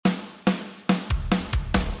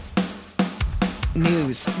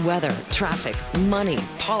News, weather, traffic, money,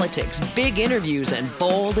 politics, big interviews, and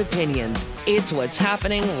bold opinions. It's what's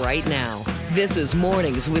happening right now. This is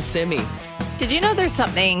Mornings with Simi. Did you know there's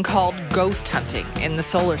something called ghost hunting in the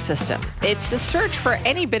solar system? It's the search for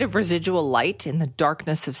any bit of residual light in the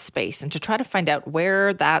darkness of space and to try to find out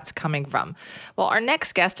where that's coming from. Well, our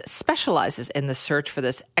next guest specializes in the search for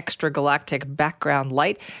this extragalactic background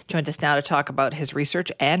light. Joins us now to talk about his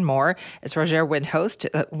research and more is Roger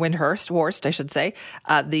Windhorst,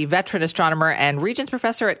 the veteran astronomer and Regents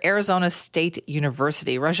Professor at Arizona State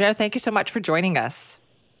University. Roger, thank you so much for joining us.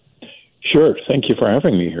 Sure. Thank you for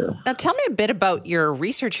having me here. Now, tell me a bit about your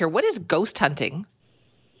research here. What is ghost hunting?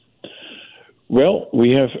 Well,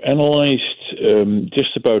 we have analyzed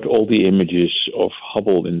just about all the images of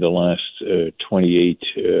Hubble in the last 28,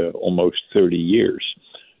 almost 30 years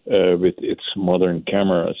with its modern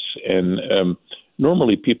cameras. And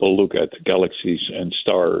normally people look at galaxies and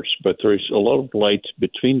stars, but there is a lot of light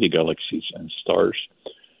between the galaxies and stars.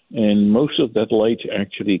 And most of that light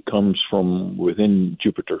actually comes from within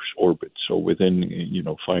Jupiter's orbit, so within,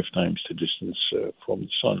 5 times the distance from the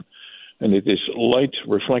sun. And it is sunlight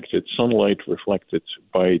reflected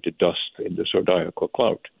by the dust in the zodiacal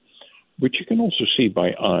cloud, which you can also see by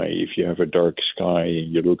eye. If you have a dark sky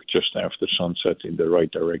and you look just after sunset in the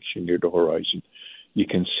right direction near the horizon, you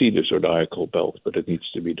can see the zodiacal belt, but it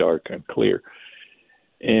needs to be dark and clear.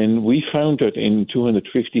 And we found that in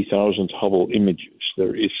 250,000 Hubble images,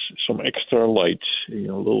 there is some extra light, a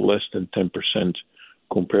little less than 10%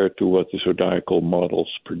 compared to what the zodiacal models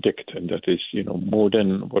predict. And that is, more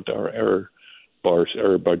than what our error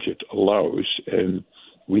budget allows. And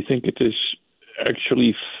we think it is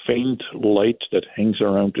actually faint light that hangs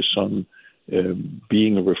around the sun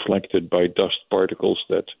being reflected by dust particles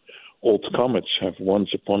that old comets have once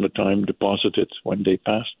upon a time deposited when they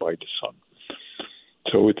passed by the sun.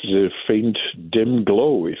 So it's a faint, dim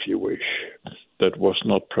glow, if you wish, that was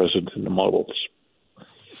not present in the models.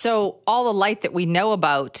 So all the light that we know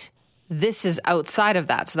about, this is outside of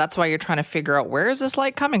that. So that's why you're trying to figure out where is this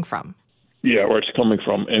light coming from? Yeah, where it's coming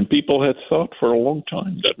from. And people had thought for a long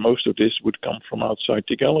time that most of this would come from outside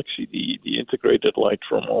the galaxy, the integrated light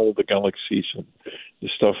from all the galaxies and the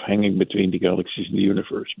stuff hanging between the galaxies in the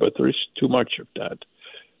universe. But there is too much of that.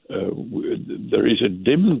 There is a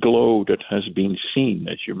dim glow that has been seen,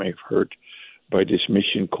 as you may have heard, by this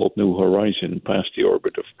mission called New Horizon past the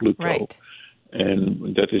orbit of Pluto. Right.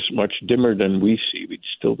 And that is much dimmer than we see. We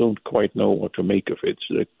still don't quite know what to make of it.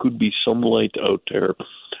 So there could be some light out there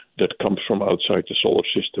that comes from outside the solar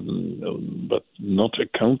system, but not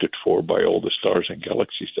accounted for by all the stars and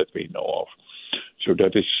galaxies that we know of. So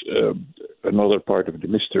that is another part of the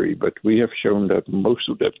mystery. But we have shown that most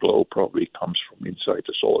of that glow probably comes from inside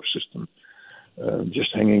the solar system,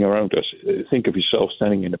 just hanging around us. Think of yourself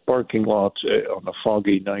standing in a parking lot on a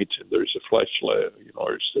foggy night, and there's a flashlight,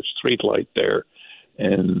 there's a street light there.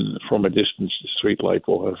 And from a distance, the street light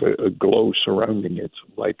will have a glow surrounding it,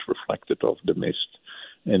 light reflected off the mist.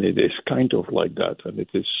 And it is kind of like that. And it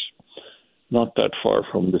is not that far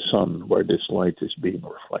from the sun where this light is being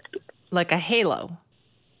reflected. Like a halo.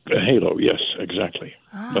 A halo, yes, exactly.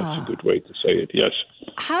 That's a good way to say it, yes.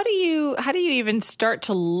 How do you even start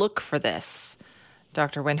to look for this,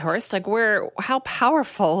 Dr. Windhorst? How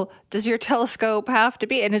powerful does your telescope have to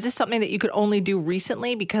be? And is this something that you could only do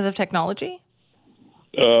recently because of technology?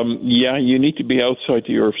 Yeah, you need to be outside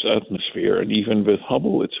the Earth's atmosphere. And even with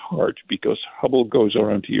Hubble, it's hard because Hubble goes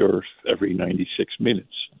around the Earth every 96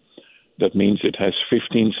 minutes. That means it has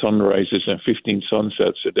 15 sunrises and 15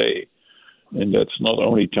 sunsets a day. And that's not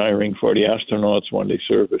only tiring for the astronauts when they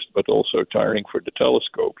serviced, but also tiring for the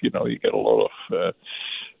telescope. You get a lot of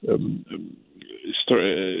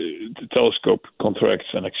the telescope contracts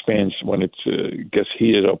and expands when it gets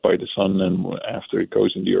heated up by the sun, and after it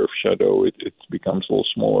goes in the Earth's shadow, it becomes a little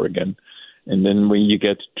smaller again. And then when you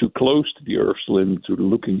get too close to the Earth's limb, to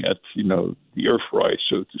looking at the Earthrise,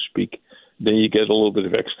 so to speak, then you get a little bit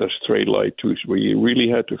of extra stray light too, where you really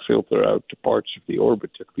had to filter out the parts of the orbit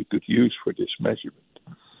that we could use for this measurement.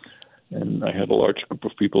 And I had a large group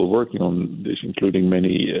of people working on this, including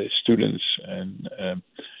many students, and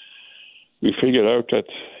we figured out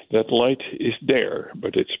that light is there,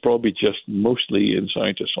 but it's probably just mostly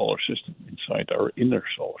inside the solar system, inside our inner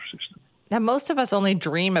solar system. Now, most of us only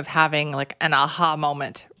dream of having like an aha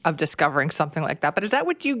moment of discovering something like that. But is that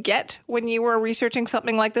what you get when you were researching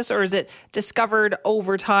something like this? Or is it discovered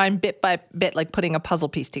over time, bit by bit, like putting a puzzle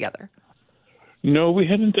piece together? No, we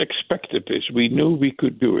hadn't expected this. We knew we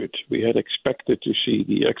could do it. We had expected to see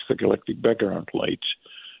the extragalactic background light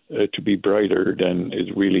to be brighter than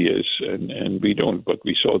it really is. And we don't. But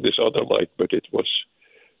we saw this other light, but it was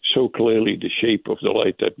so clearly the shape of the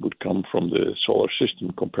light that would come from the solar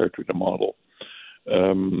system compared to the model.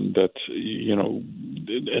 That,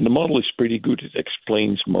 and the model is pretty good. It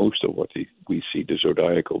explains most of what we see, the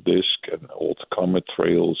zodiacal disk and old comet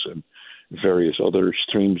trails and various other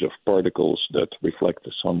streams of particles that reflect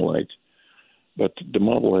the sunlight. But the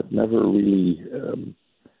model had never really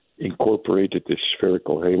incorporated this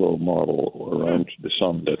spherical halo model around the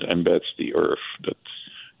sun that embeds the Earth, that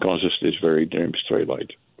causes this very dim stray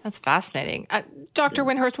light. That's fascinating. Dr.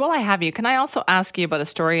 Windhorst, while I have you, can I also ask you about a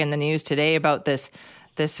story in the news today about this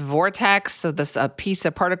vortex, so this piece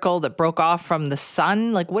of particle that broke off from the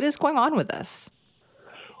sun? Like, what is going on with this?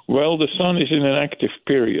 Well, the sun is in an active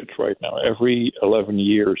period right now. Every 11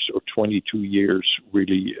 years or 22 years,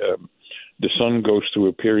 really, the sun goes through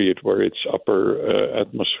a period where its upper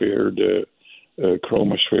atmosphere, the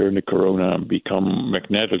chromosphere and the corona, become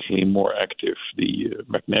magnetically more active. The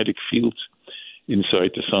magnetic field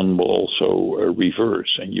inside the sun will also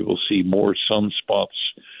reverse, and you will see more sunspots,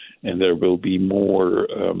 and there will be more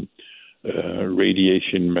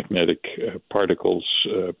radiation magnetic particles,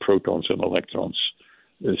 protons and electrons,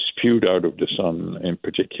 spewed out of the sun, and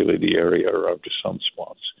particularly the area around the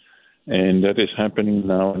sunspots. And that is happening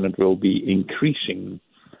now, and it will be increasing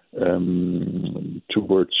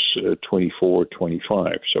towards 24,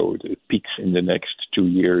 25. So it peaks in the next 2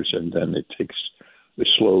 years, and then it takes a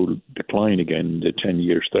slow decline again the 10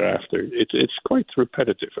 years thereafter. It's quite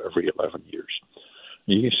repetitive every 11 years.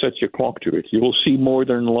 You can set your clock to it. You will see more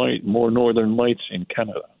northern lights in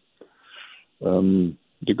Canada.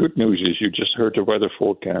 The good news is you just heard the weather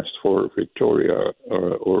forecast for Victoria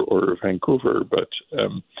or Vancouver, but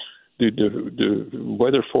the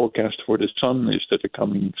weather forecast for the sun is that the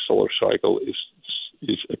coming solar cycle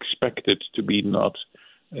is expected to be not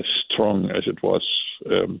as strong as it was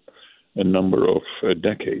a number of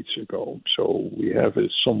decades ago. So we have a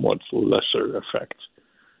somewhat lesser effect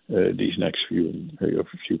these next few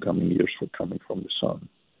coming years coming from the sun.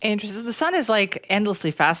 Interesting. The sun is like endlessly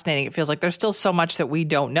fascinating. It feels like there's still so much that we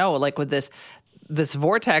don't know. Like with this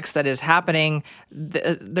vortex that is happening,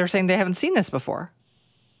 they're saying they haven't seen this before.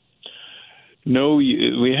 No,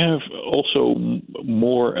 we have also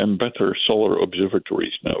more and better solar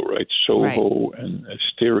observatories now, right? SOHO and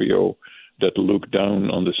Stereo that look down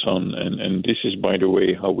on the sun. And this is, by the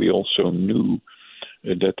way, how we also knew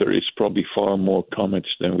that there is probably far more comets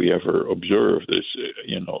than we ever observed. There's,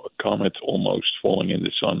 a comet almost falling in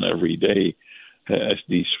the sun every day, as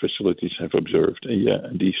these facilities have observed.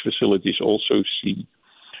 And these facilities also see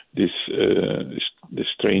this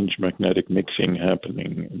strange magnetic mixing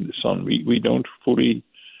happening in the sun. We don't fully,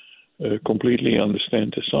 completely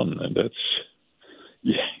understand the sun, and it's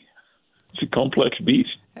a complex beast.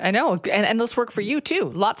 I know, and endless work for you too.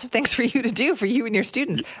 Lots of things for you to do, for you and your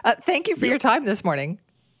students. Thank you for your time this morning.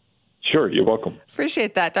 Sure, you're welcome.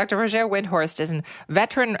 Appreciate that. Dr. Roger Windhorst is a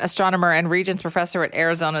veteran astronomer and Regents Professor at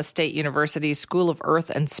Arizona State University's School of Earth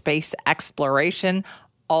and Space Exploration.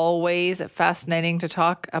 Always fascinating to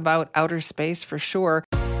talk about outer space for sure.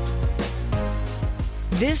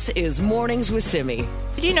 This is Mornings with Simi.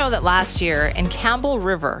 Did you know that last year in Campbell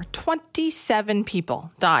River, 27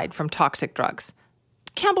 people died from toxic drugs?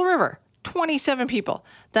 Campbell River, 27 people.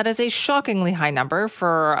 That is a shockingly high number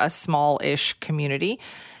for a small-ish community.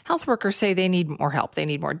 Health workers say they need more help. They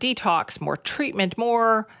need more detox, more treatment,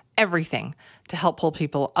 more everything to help pull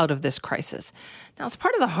people out of this crisis. Now, as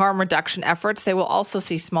part of the harm reduction efforts, they will also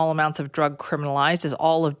see small amounts of drug criminalized, as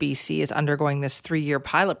all of BC is undergoing this 3-year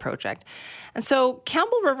pilot project. And so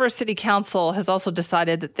Campbell River City Council has also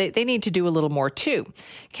decided that they need to do a little more too.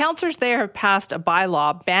 Councillors there have passed a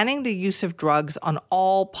bylaw banning the use of drugs on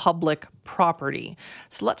all public property.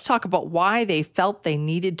 So let's talk about why they felt they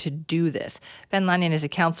needed to do this. Ben Lanyon is a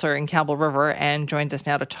councillor in Campbell River and joins us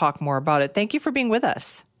now to talk more about it. Thank you for being with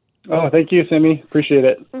us. Oh, thank you, Simi. Appreciate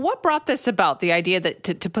it. What brought this about, the idea that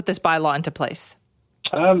to put this bylaw into place?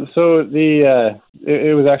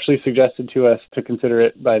 It was actually suggested to us to consider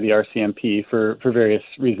it by the RCMP for various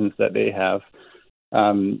reasons that they have.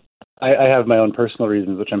 I have my own personal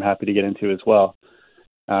reasons, which I'm happy to get into as well.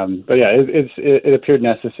 But yeah, it appeared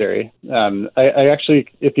necessary. I actually,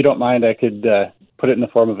 if you don't mind, I could put it in the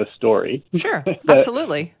form of a story. Sure,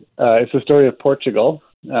 absolutely. It's the story of Portugal.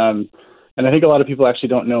 And I think a lot of people actually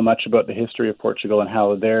don't know much about the history of Portugal and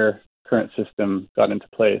how their current system got into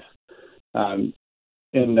place. In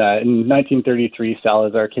 1933,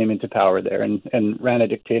 Salazar came into power there and ran a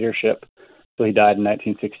dictatorship. So he died in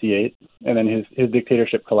 1968. And then his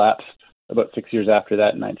dictatorship collapsed about 6 years after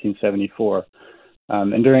that in 1974.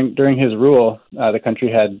 And during his rule, the country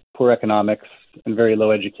had poor economics and very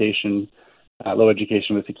low education. Low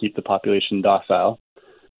education was to keep the population docile.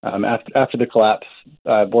 After the collapse,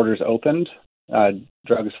 borders opened,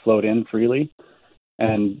 drugs flowed in freely,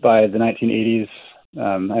 and by the 1980s,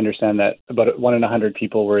 I understand that about 1 in 100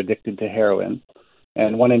 people were addicted to heroin,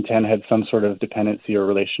 and 1 in 10 had some sort of dependency or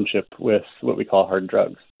relationship with what we call hard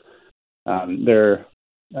drugs. Their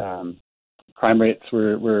crime rates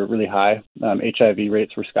were really high. HIV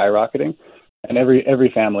rates were skyrocketing, and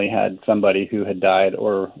every family had somebody who had died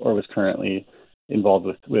or was currently involved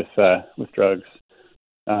with drugs.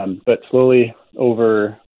 But slowly,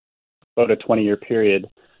 over about a 20-year period,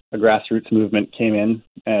 a grassroots movement came in,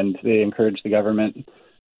 and they encouraged the government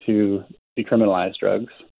to decriminalize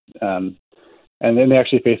drugs. And then they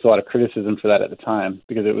actually faced a lot of criticism for that at the time,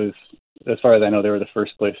 because it was, as far as I know, they were the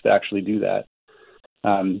first place to actually do that.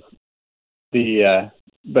 But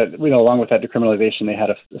along with that decriminalization, they had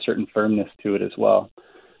a certain firmness to it as well.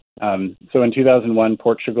 So in 2001,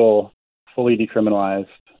 Portugal fully decriminalized,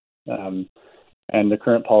 and the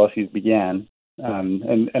current policies began.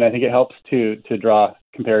 And I think it helps to draw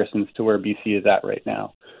comparisons to where BC is at right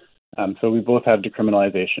now. So we both have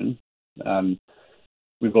decriminalization.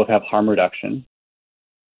 We both have harm reduction.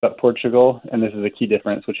 But Portugal, and this is a key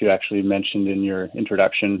difference, which you actually mentioned in your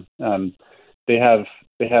introduction, they have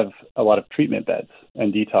a lot of treatment beds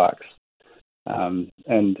and detox.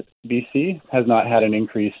 And BC has not had an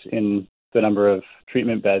increase in the number of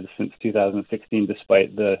treatment beds since 2016,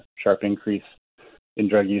 despite the sharp increase in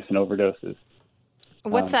drug use and overdoses.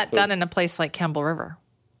 What's that done in a place like Campbell River?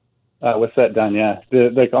 What's that done? Yeah,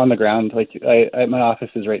 like on the ground. Like my office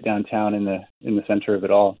is right downtown in the center of it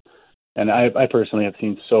all, and I personally have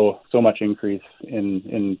seen so much increase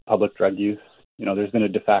in public drug use. There's been a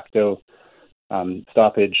de facto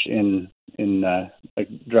stoppage in like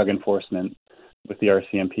drug enforcement with the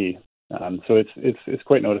RCMP. So it's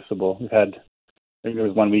quite noticeable. I think there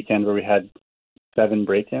was one weekend where we had 7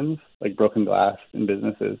 break-ins, like broken glass in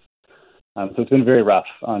businesses. So it's been very rough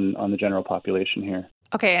on the general population here.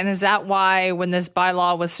 Okay, and is that why when this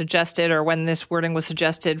bylaw was suggested, or when this wording was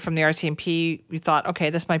suggested from the RCMP, you thought, okay,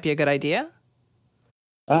 this might be a good idea?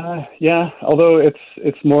 Yeah, although it's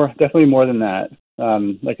definitely more than that.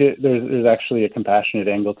 There's actually a compassionate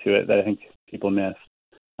angle to it that I think people miss,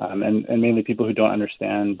 and mainly people who don't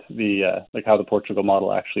understand the how the Portugal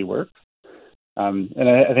model actually works. And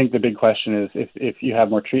I think the big question is, if you have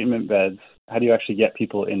more treatment beds, how do you actually get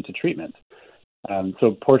people into treatment?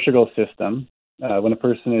 So Portugal's system, when a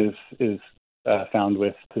person is found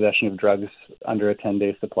with possession of drugs under a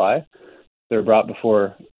 10-day supply, they're brought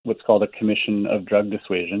before what's called a commission of drug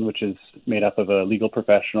dissuasion, which is made up of a legal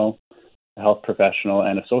professional, a health professional,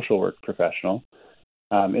 and a social work professional.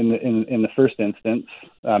 In the first instance,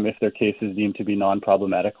 if their case is deemed to be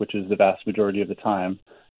non-problematic, which is the vast majority of the time,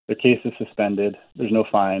 their case is suspended. There's no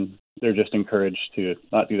fine. They're just encouraged to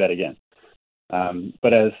not do that again.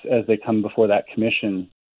 But as they come before that commission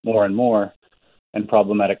more and more, and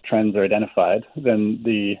problematic trends are identified, then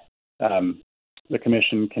the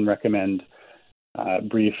commission can recommend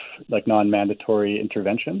brief, like non-mandatory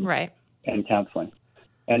intervention, right, and counseling.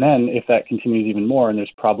 And then if that continues even more and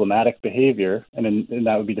there's problematic behavior, and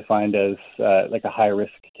that would be defined as like a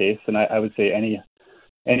high-risk case, and I would say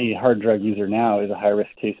any hard drug user now is a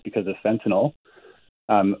high-risk case because of fentanyl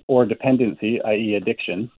or dependency, i.e.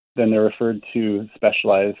 addiction, then they're referred to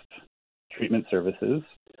specialized treatment services.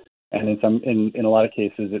 And in a lot of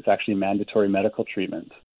cases, it's actually mandatory medical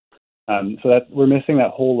treatment. So that we're missing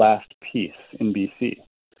that whole last piece in BC.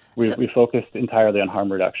 We focused entirely on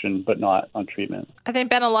harm reduction, but not on treatment. I think,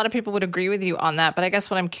 Ben, a lot of people would agree with you on that. But I guess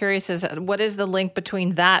what I'm curious is, what is the link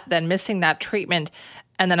between that, then missing that treatment,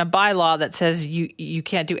 and then a bylaw that says you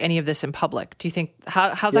can't do any of this in public? Do you think,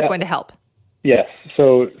 how's that going to help? Yes.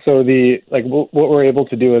 So what we're able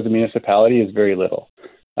to do as a municipality is very little.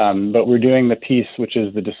 But we're doing the piece, which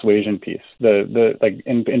is the dissuasion piece.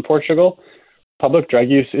 In Portugal, public drug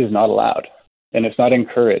use is not allowed, and it's not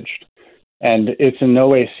encouraged. And it's in no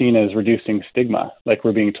way seen as reducing stigma, like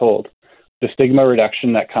we're being told. The stigma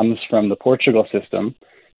reduction that comes from the Portugal system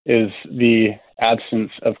is the absence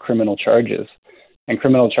of criminal charges. And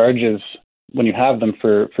criminal charges, when you have them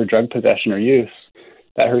for drug possession or use,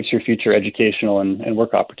 that hurts your future educational and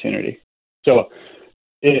work opportunity. So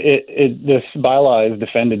this bylaw is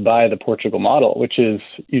defended by the Portugal model, which is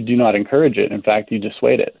you do not encourage it. In fact, you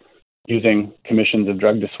dissuade it using commissions of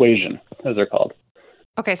drug dissuasion, as they're called.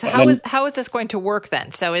 Okay, so how is this going to work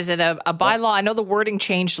then? So is it a bylaw? I know the wording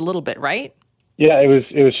changed a little bit, right? Yeah, it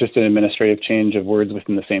was just an administrative change of words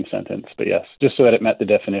within the same sentence. But yes, just so that it met the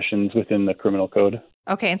definitions within the criminal code.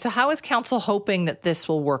 Okay, and so how is council hoping that this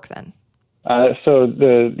will work then? So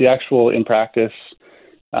the actual in practice,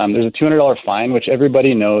 there's a $200 fine, which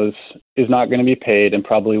everybody knows is not going to be paid and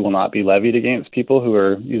probably will not be levied against people who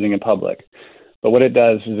are using in public. But what it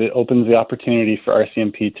does is it opens the opportunity for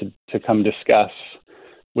RCMP to come discuss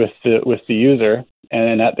with the user, and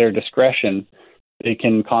then at their discretion, they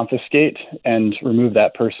can confiscate and remove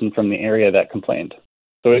that person from the area that complained.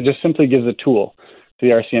 So it just simply gives a tool to the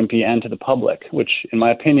RCMP and to the public, which, in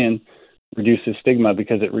my opinion, reduces stigma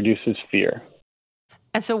because it reduces fear.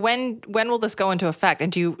 And so when will this go into effect?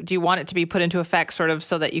 And do you want it to be put into effect sort of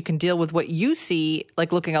so that you can deal with what you see,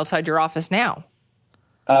 like looking outside your office now?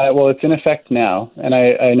 Well, it's in effect now, and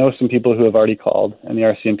I know some people who have already called, and the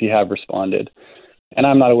RCMP have responded, and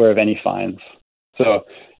I'm not aware of any fines. So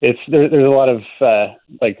there's a lot of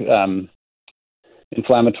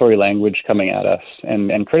inflammatory language coming at us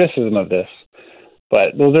and criticism of this,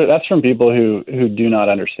 but that's from people who do not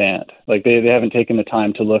understand. Like they haven't taken the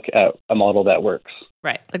time to look at a model that works.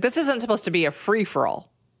 Right. Like this isn't supposed to be a free for all.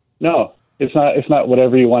 No, it's not. It's not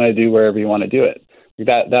whatever you want to do wherever you want to do it.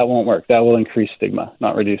 That won't work. That will increase stigma,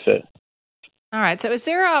 not reduce it. All right. So is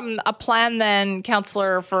there a plan then,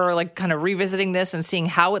 Councillor, for like kind of revisiting this and seeing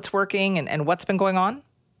how it's working and what's been going on?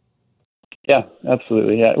 Yeah,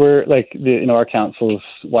 absolutely. Yeah, we're our council's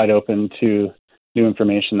wide open to new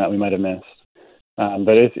information that we might have missed.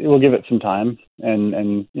 But we'll give it some time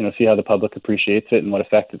and see how the public appreciates it and what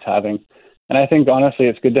effect it's having. And I think, honestly,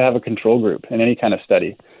 it's good to have a control group in any kind of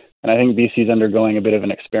study. And I think BC is undergoing a bit of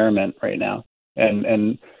an experiment right now.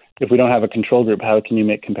 And if we don't have a control group, how can you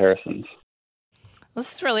make comparisons?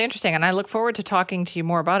 This is really interesting, and I look forward to talking to you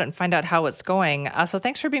more about it and find out how it's going. So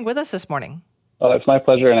thanks for being with us this morning. Oh, it's my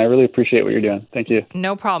pleasure, and I really appreciate what you're doing. Thank you.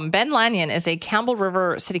 No problem. Ben Lanyon is a Campbell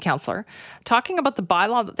River City Councillor talking about the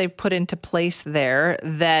bylaw that they've put into place there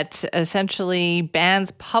that essentially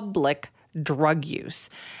bans public drug use.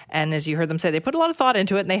 And as you heard them say, they put a lot of thought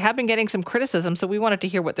into it and they have been getting some criticism. So we wanted to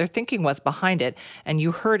hear what their thinking was behind it. And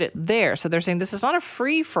you heard it there. So they're saying this is not a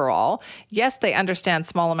free for all. Yes, they understand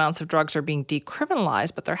small amounts of drugs are being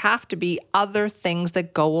decriminalized, but there have to be other things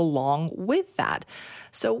that go along with that.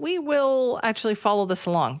 So we will actually follow this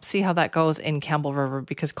along, see how that goes in Campbell River,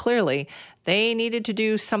 because clearly they needed to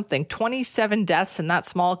do something. 27 deaths in that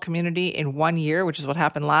small community in 1 year, which is what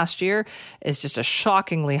happened last year, is just a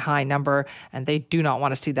shockingly high number, and they do not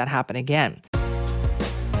want to see that happen again.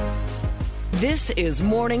 This is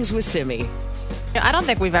Mornings with Simi. I don't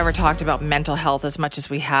think we've ever talked about mental health as much as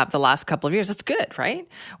we have the last couple of years. It's good, right?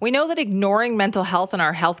 We know that ignoring mental health in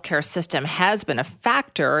our healthcare system has been a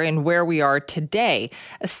factor in where we are today,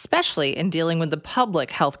 especially in dealing with the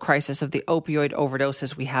public health crisis of the opioid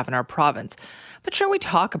overdoses we have in our province. But sure, we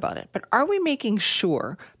talk about it, but are we making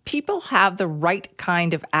sure people have the right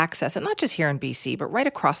kind of access, and not just here in BC, but right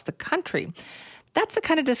across the country? That's the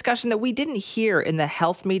kind of discussion that we didn't hear in the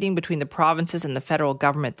health meeting between the provinces and the federal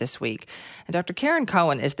government this week. And Dr. Karen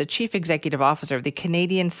Cohen is the Chief Executive Officer of the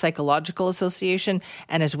Canadian Psychological Association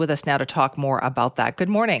and is with us now to talk more about that. Good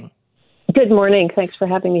morning. Good morning. Thanks for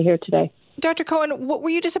having me here today. Dr. Cohen, were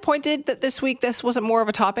you disappointed that this week this wasn't more of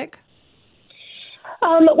a topic?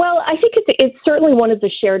 Well, I think it's certainly one of the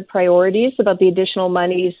shared priorities about the additional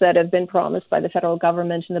monies that have been promised by the federal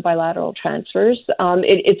government in the bilateral transfers.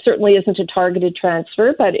 It certainly isn't a targeted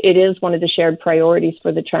transfer, but it is one of the shared priorities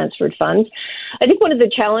for the transferred funds. I think one of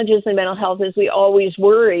the challenges in mental health is we always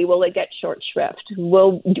worry, will it get short shrift?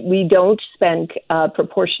 We don't spend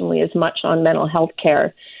proportionally as much on mental health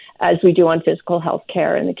care as we do on physical health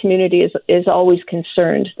care. And the community is always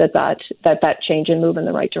concerned that change and move in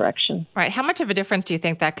the right direction. Right. How much of a difference do you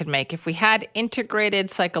think that could make if we had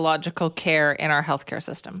integrated psychological care in our healthcare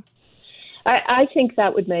system? I think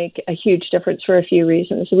that would make a huge difference for a few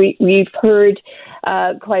reasons. We've heard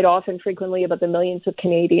quite often, frequently, about the millions of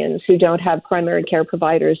Canadians who don't have primary care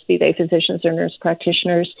providers, be they physicians or nurse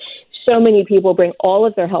practitioners. So many people bring all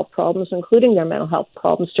of their health problems, including their mental health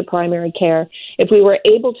problems, to primary care. If we were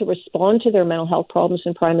able to respond to their mental health problems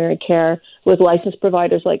in primary care with licensed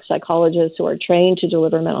providers like psychologists who are trained to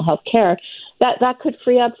deliver mental health care, that could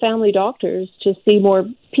free up family doctors to see more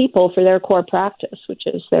people for their core practice, which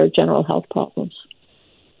is their general health problems.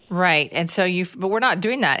 Right. And so but we're not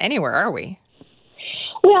doing that anywhere, are we?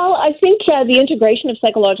 Well, I think the integration of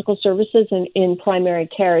psychological services in primary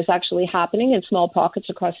care is actually happening in small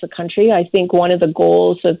pockets across the country. I think one of the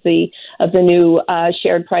goals of the new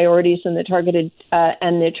shared priorities and the targeted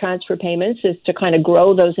and the transfer payments is to kind of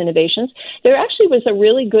grow those innovations. There actually was a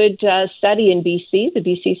really good study in BC. The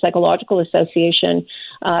BC Psychological Association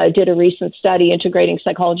did a recent study integrating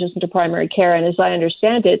psychologists into primary care, and as I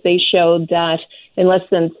understand it, they showed that in less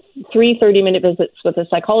than 3 30-minute visits with a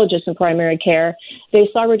psychologist in primary care, they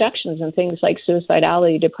saw reductions in things like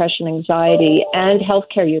suicidality, depression, anxiety, and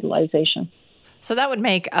healthcare utilization. So that would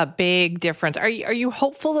make a big difference. Are you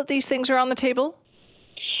hopeful that these things are on the table?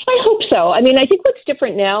 I hope so. I mean, I think what's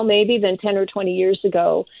different now maybe than 10 or 20 years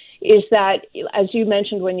ago is that, as you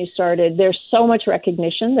mentioned when you started, there's so much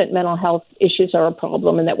recognition that mental health issues are a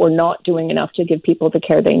problem and that we're not doing enough to give people the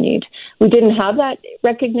care they need. We didn't have that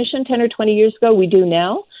recognition 10 or 20 years ago. We do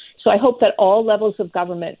now. So I hope that all levels of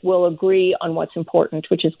government will agree on what's important,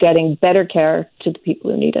 which is getting better care to the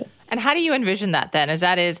people who need it. And how do you envision that then?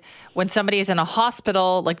 That is when somebody is in a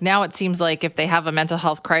hospital, like now it seems like if they have a mental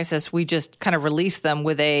health crisis, we just kind of release them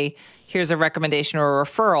with here's a recommendation or a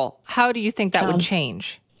referral. How do you think that would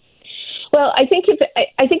change? Well, I think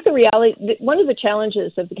the reality, one of the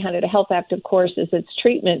challenges of the Canada Health Act, of course, is its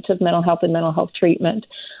treatment of mental health and mental health treatment.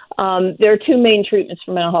 There are two main treatments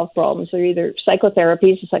for mental health problems. They're either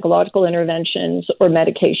psychotherapies, psychological interventions, or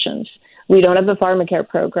medications. We don't have a pharmacare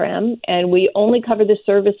program, and we only cover the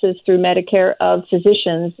services through Medicare of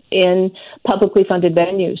physicians in publicly funded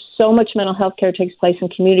venues. So much mental health care takes place in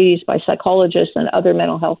communities by psychologists and other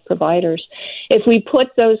mental health providers. If we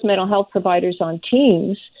put those mental health providers on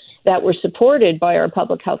teams that were supported by our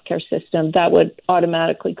public health care system, that would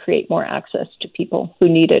automatically create more access to people who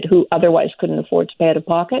need it, who otherwise couldn't afford to pay out of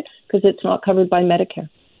pocket because it's not covered by Medicare.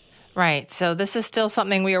 Right. So this is still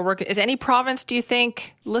something we are working. Is any province, do you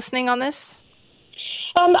think, listening on this?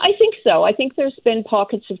 I think so. I think there's been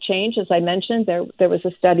pockets of change. As I mentioned, there was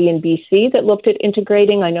a study in BC that looked at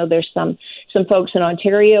integrating. I know there's some folks in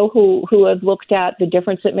Ontario who have looked at the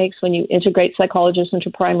difference it makes when you integrate psychologists into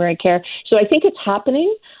primary care. So I think it's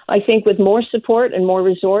happening. I think with more support and more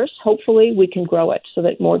resource, hopefully we can grow it so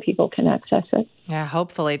that more people can access it. Yeah,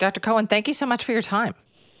 hopefully. Dr. Cohen, thank you so much for your time.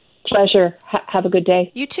 Pleasure. Have a good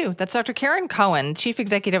day. You too. That's Dr. Karen Cohen, Chief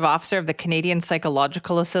Executive Officer of the Canadian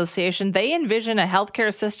Psychological Association. They envision a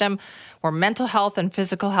healthcare system where mental health and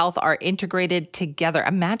physical health are integrated together.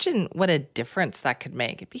 Imagine what a difference that could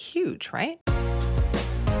make. It'd be huge, right?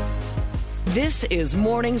 This is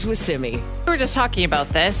Mornings with Simi. We were just talking about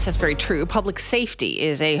this. That's very true. Public safety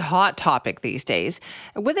is a hot topic these days.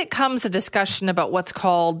 With it comes a discussion about what's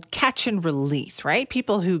called catch and release, right?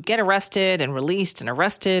 People who get arrested and released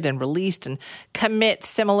and commit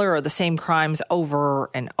similar or the same crimes over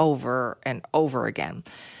and over and over again.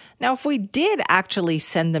 Now, if we did actually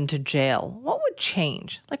send them to jail, what would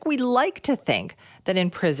change? Like, we like to think that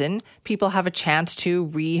in prison, people have a chance to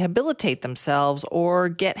rehabilitate themselves or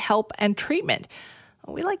get help and treatment.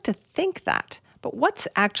 We like to think that. But what's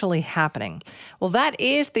actually happening? Well, that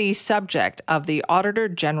is the subject of the Auditor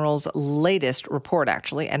General's latest report,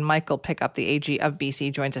 actually. And Michael Pickup, the AG of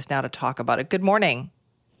BC, joins us now to talk about it. Good morning.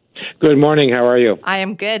 Good morning. How are you? I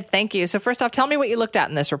am good. Thank you. So first off, tell me what you looked at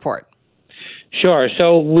in this report. Sure.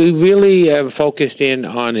 So we really focused in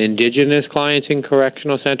on Indigenous clients in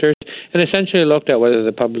correctional centres and essentially looked at whether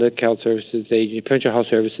the Public Health Services Agency, Provincial Health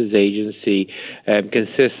Services Agency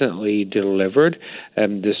consistently delivered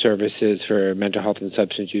the services for mental health and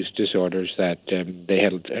substance use disorders that they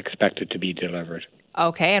had expected to be delivered.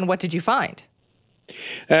 Okay. And what did you find?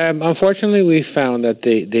 Unfortunately, we found that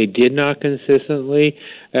they did not consistently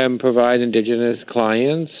provide Indigenous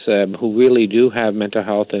clients who really do have mental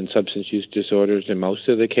health and substance use disorders in most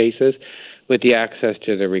of the cases with the access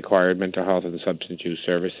to the required mental health and substance use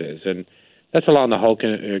services. And that's along the whole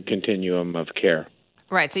continuum of care.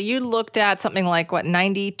 Right. So you looked at something like,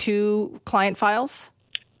 92 client files?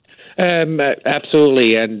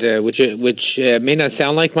 Absolutely, and which may not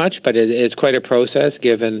sound like much, but it's quite a process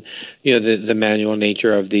given the manual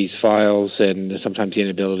nature of these files and sometimes the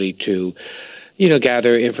inability to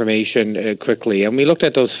gather information quickly. And we looked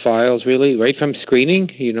at those files really right from screening,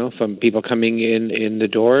 from people coming in the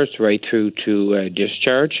doors right through to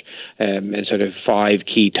discharge, and sort of 5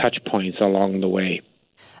 key touch points along the way.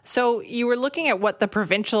 So you were looking at what the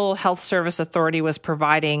Provincial Health Service Authority was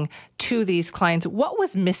providing to these clients. What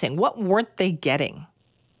was missing? What weren't they getting?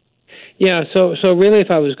 Yeah, so really, if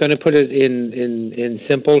I was going to put it in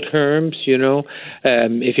simple terms,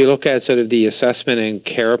 if you look at sort of the assessment and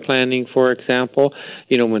care planning, for example,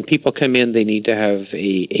 when people come in, they need to have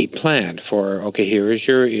a plan for, okay, here is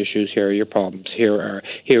your issues, here are your problems, here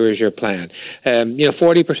is your plan.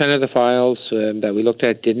 40% of the files that we looked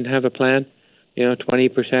at didn't have a plan.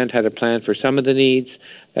 20% had a plan for some of the needs,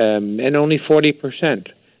 and only 40%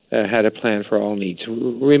 had a plan for all needs.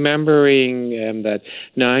 Remembering that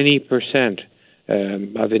 90%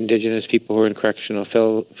 of Indigenous people who are in correctional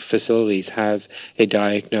facilities have a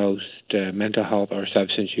diagnosed mental health or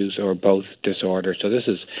substance use or both disorder. So this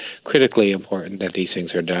is critically important that these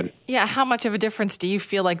things are done. Yeah, how much of a difference do you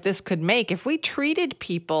feel like this could make? If we treated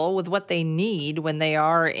people with what they need when they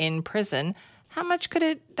are in prison, how much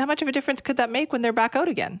of a difference could that make when they're back out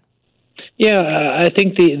again? Yeah, I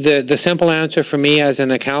think the simple answer for me as an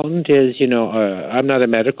accountant is, I'm not a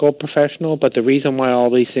medical professional, but the reason why all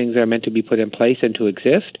these things are meant to be put in place and to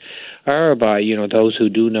exist are by, those who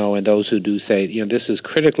do know and those who do say, this is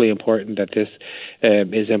critically important that this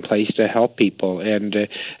is in place to help people. And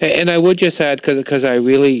I would just add, because I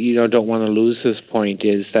really, don't want to lose this point,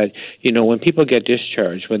 is that, when people get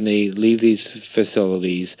discharged, when they leave these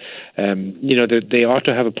facilities, they ought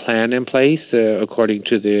to have a plan in place according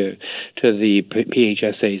to the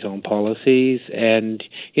PHSA's own policies. And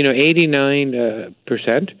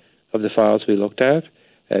 89% of the files we looked at,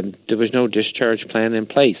 and there was no discharge plan in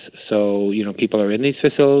place. So, people are in these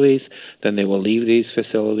facilities, then they will leave these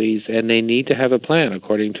facilities, and they need to have a plan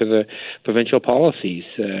according to the provincial policies.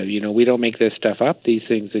 We don't make this stuff up. These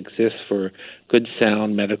things exist for good,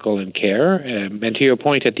 sound medical and care. And to your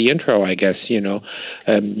point at the intro, I guess, you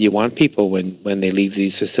want people when they leave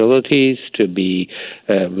these facilities to be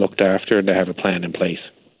looked after and to have a plan in place.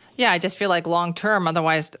 Yeah, I just feel like long term,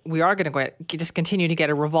 otherwise we are going to just continue to get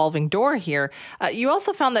a revolving door here. You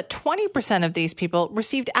also found that 20% of these people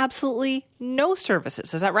received absolutely no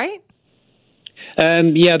services. Is that right?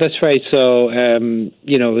 Yeah, that's right. So, it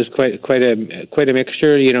was quite a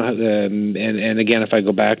mixture, and again, if I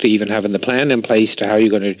go back to even having the plan in place to how you're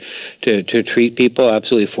going to treat people,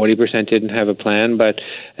 absolutely 40% didn't have a plan, but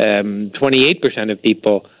 28% of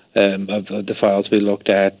people of the files we looked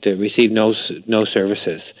at received no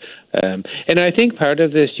services. And I think part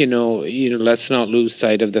of this, let's not lose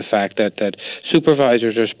sight of the fact that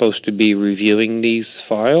supervisors are supposed to be reviewing these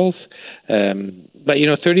files. But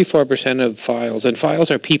 34% of files, and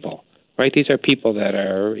files are people, right? These are people that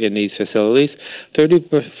are in these facilities.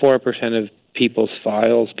 34% of people's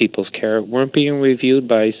files, people's care, weren't being reviewed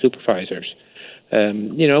by supervisors.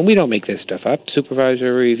 We don't make this stuff up.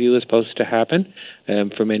 Supervisory review is supposed to happen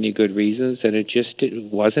for many good reasons, and it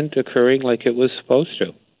wasn't occurring like it was supposed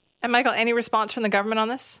to. And Michael, any response from the government on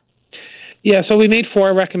this? Yeah, so we made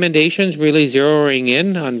 4 recommendations, really zeroing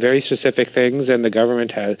in on very specific things, and the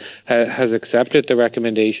government has accepted the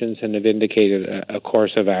recommendations and have indicated a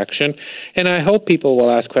course of action. And I hope people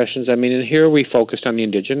will ask questions. I mean, and here we focused on the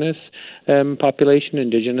Indigenous population,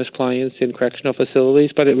 Indigenous clients in correctional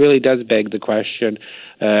facilities, but it really does beg the question,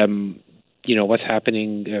 what's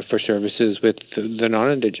happening for services with the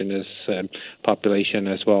non-Indigenous population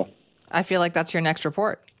as well. I feel like that's your next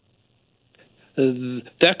report.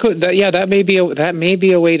 That may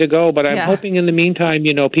be a way to go, but I'm hoping in the meantime,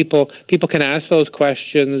 people can ask those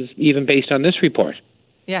questions even based on this report.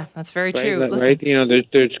 Yeah, that's very true. Right?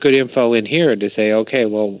 There's good info in here to say, okay,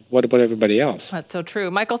 well, what about everybody else? That's so true.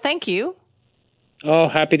 Michael, thank you. Oh,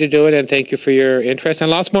 happy to do it, and thank you for your interest.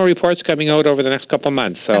 And lots more reports coming out over the next couple of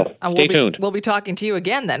months, so stay tuned. We'll be talking to you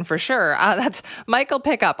again then, for sure. That's Michael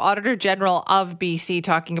Pickup, Auditor General of BC,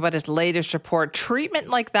 talking about his latest report. Treatment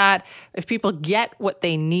like that, if people get what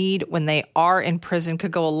they need when they are in prison,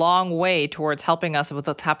 could go a long way towards helping us with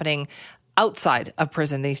what's happening outside of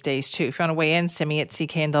prison these days, too. If you want to weigh in, Simi at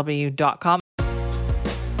cknw.com.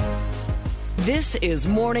 This is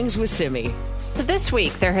Mornings with Simi. So this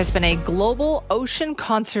week, there has been a global ocean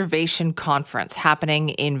conservation conference happening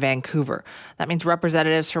in Vancouver. That means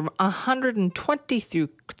representatives from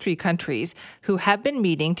 123 countries who have been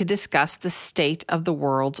meeting to discuss the state of the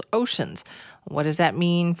world's oceans. What does that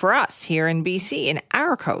mean for us here in BC, in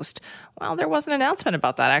our coast? Well, there was an announcement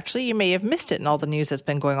about that, actually. You may have missed it in all the news that's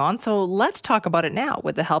been going on. So let's talk about it now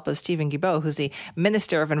with the help of Stephen Guilbeault, who's the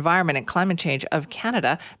Minister of Environment and Climate Change of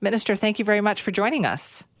Canada. Minister, thank you very much for joining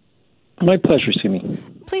us. My pleasure, Simi.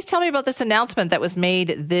 Please tell me about this announcement that was made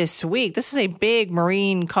this week. This is a big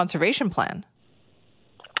marine conservation plan.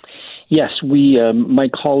 Yes, my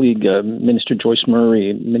colleague, Minister Joyce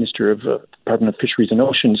Murray, Minister of Department of Fisheries and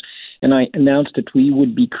Oceans, and I announced that we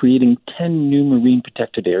would be creating 10 new marine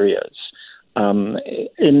protected areas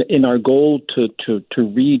in our goal to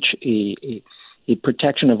reach a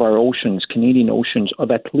protection of our oceans, Canadian oceans,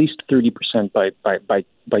 of at least 30% by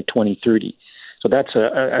 2030. So that's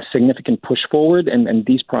a significant push forward, and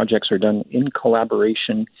these projects are done in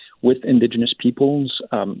collaboration with Indigenous peoples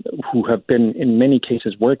who have been, in many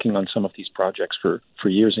cases, working on some of these projects for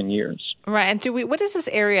years and years. Right. And what is this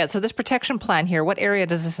area? So this protection plan here, what area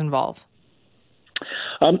does this involve?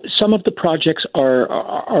 Some of the projects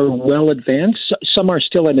are well advanced. Some are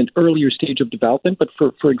still at an earlier stage of development. But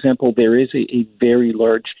for example, there is a very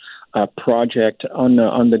large project on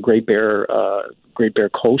the Great Bear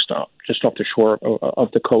Coast, just off the shore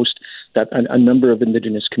of the coast, that a number of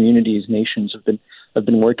Indigenous communities, nations have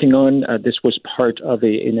been working on. This was part of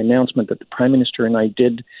an announcement that the Prime Minister and I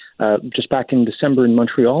did just back in December in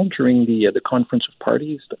Montreal during the Conference of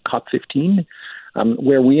Parties, the COP15.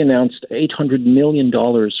 where we announced $800 million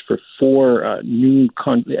for 4 new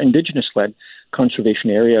Indigenous-led conservation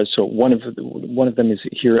areas. So one of them is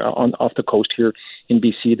here off the coast here in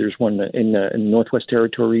BC. There's one in Northwest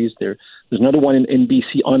Territories. There's another one in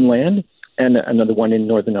BC on land, and another one in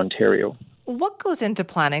Northern Ontario. What goes into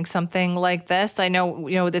planning something like this? I know,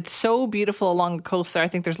 it's so beautiful along the coast there. I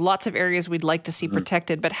think there's lots of areas we'd like to see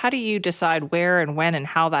protected, but how do you decide where and when and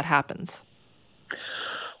how that happens?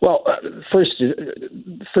 Well, first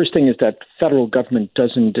thing is that federal government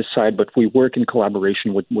doesn't decide, but we work in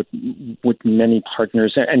collaboration with many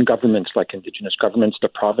partners and governments, like Indigenous governments, the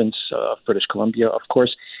province of British Columbia, of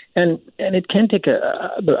course, and it can take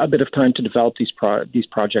a bit of time to develop these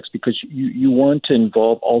projects because you want to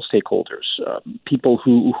involve all stakeholders, people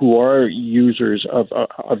who are users of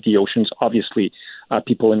the oceans, obviously,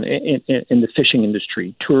 people in the fishing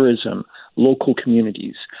industry, tourism, local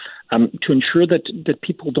communities. To ensure that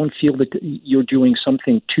people don't feel that you're doing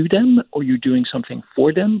something to them or you're doing something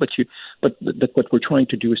for them, but what we're trying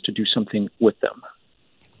to do is to do something with them.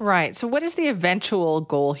 Right. So what is the eventual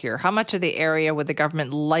goal here? How much of the area would the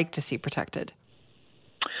government like to see protected?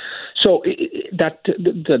 So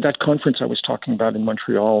that conference I was talking about in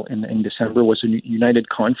Montreal in December was a united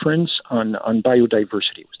conference on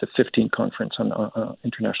biodiversity. It was the 15th conference on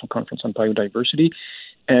international conference on biodiversity.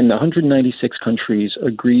 And 196 countries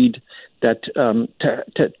agreed that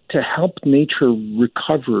to help nature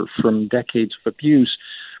recover from decades of abuse,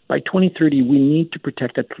 by 2030, we need to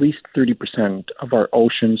protect at least 30% of our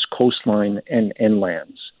oceans, coastline, and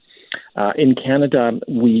lands. In Canada,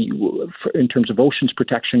 in terms of oceans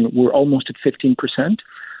protection, we're almost at 15%.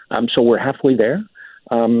 So we're halfway there.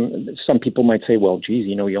 Some people might say, well, geez,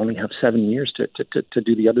 you only have 7 years to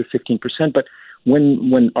do the other 15%. But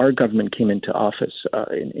when our government came into office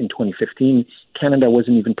in 2015, Canada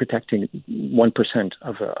wasn't even protecting 1%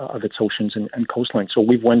 of its oceans and coastlines. So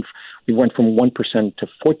we went from 1% to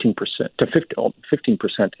 14% to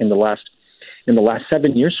 15% in the last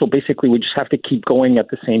 7 years. So basically, we just have to keep going at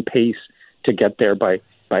the same pace to get there by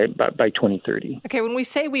 2030. Okay, when we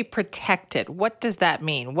say we protect it, what does that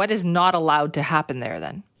mean? What is not allowed to happen there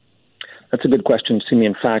then? That's a good question, Simi.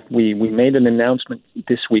 In fact, we made an announcement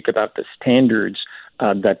this week about the standards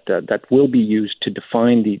that will be used to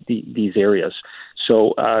define these areas.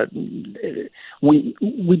 So we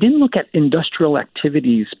didn't look at industrial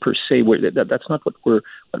activities per se. That's not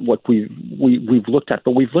what we've looked at,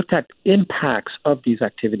 but we've looked at impacts of these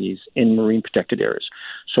activities in marine protected areas.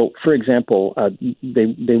 So, for example, they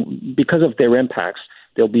because of their impacts,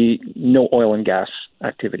 there'll be no oil and gas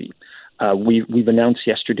activity. We've announced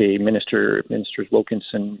yesterday, Ministers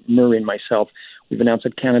Wilkinson, Murray, and myself, we've announced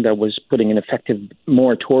that Canada was putting an effective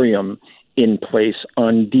moratorium in place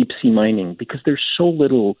on deep sea mining because there's so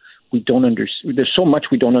little we don't understand. There's so much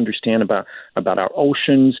we don't understand about our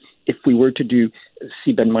oceans. If we were to do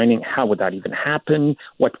seabed mining, how would that even happen?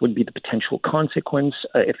 What would be the potential consequence?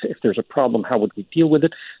 If there's a problem, how would we deal with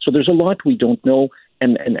it? So there's a lot we don't know,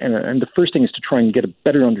 and the first thing is to try and get a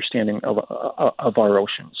better understanding of our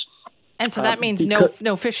oceans. And so that means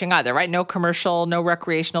no fishing either, right? No commercial, no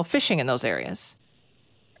recreational fishing in those areas.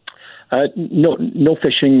 No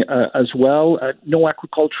fishing as well. No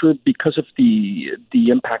agriculture because of the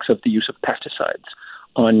impacts of the use of pesticides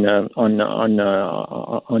on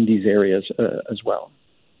these areas as well.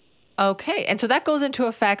 Okay, and so that goes into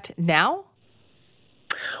effect now?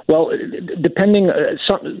 Well, depending,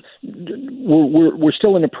 we're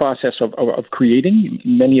still in the process of creating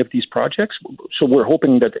many of these projects. So we're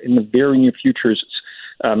hoping that in the very near future,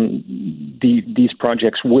 these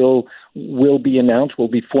projects will be announced, will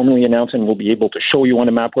be formally announced, and we'll be able to show you on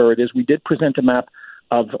a map where it is. We did present a map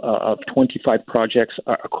of 25 projects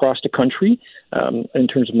across the country in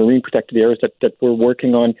terms of marine protected areas that we're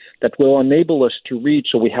working on that will enable us to reach.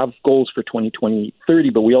 So we have goals for 2030,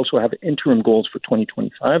 but we also have interim goals for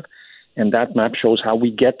 2025. And that map shows how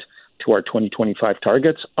we get to our 2025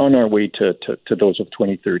 targets on our way to those of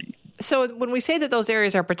 2030. So when we say that those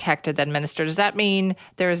areas are protected, then, Minister, does that mean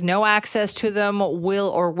there is no access to them?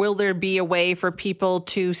 Will there be a way for people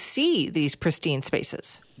to see these pristine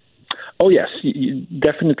spaces? Oh yes,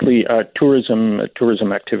 definitely.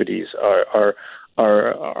 Tourism activities are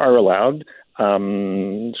allowed.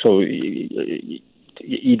 So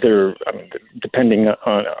either depending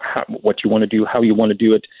on what you want to do, how you want to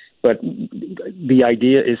do it, but the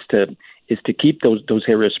idea is to keep those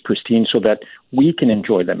areas pristine so that we can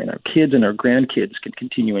enjoy them, and our kids and our grandkids can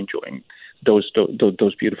continue enjoying those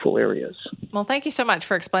beautiful areas. Well, thank you so much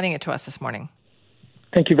for explaining it to us this morning.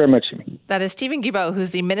 Thank you very much, Simi. That is Stephen Guilbeault,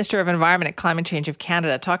 who's the Minister of Environment and Climate Change of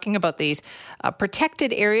Canada, talking about these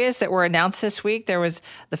protected areas that were announced this week. There was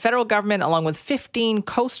the federal government, along with 15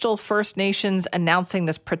 coastal First Nations, announcing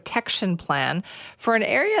this protection plan for an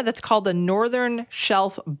area that's called the Northern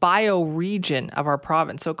Shelf Bioregion of our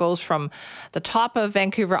province. So it goes from the top of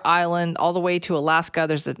Vancouver Island all the way to Alaska.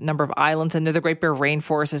 There's a number of islands, and the Great Bear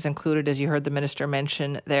Rainforest is included, as you heard the minister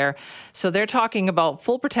mention there. So they're talking about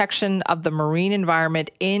full protection of the marine environment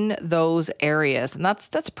in those areas. And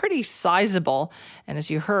that's pretty sizable. And as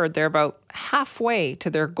you heard, they're about halfway to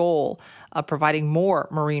their goal of providing more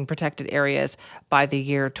marine protected areas by the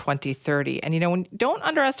year 2030. And, don't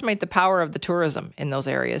underestimate the power of the tourism in those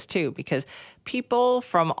areas too, because people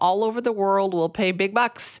from all over the world will pay big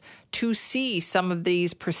bucks to see some of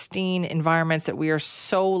these pristine environments that we are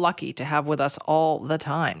so lucky to have with us all the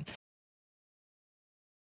time.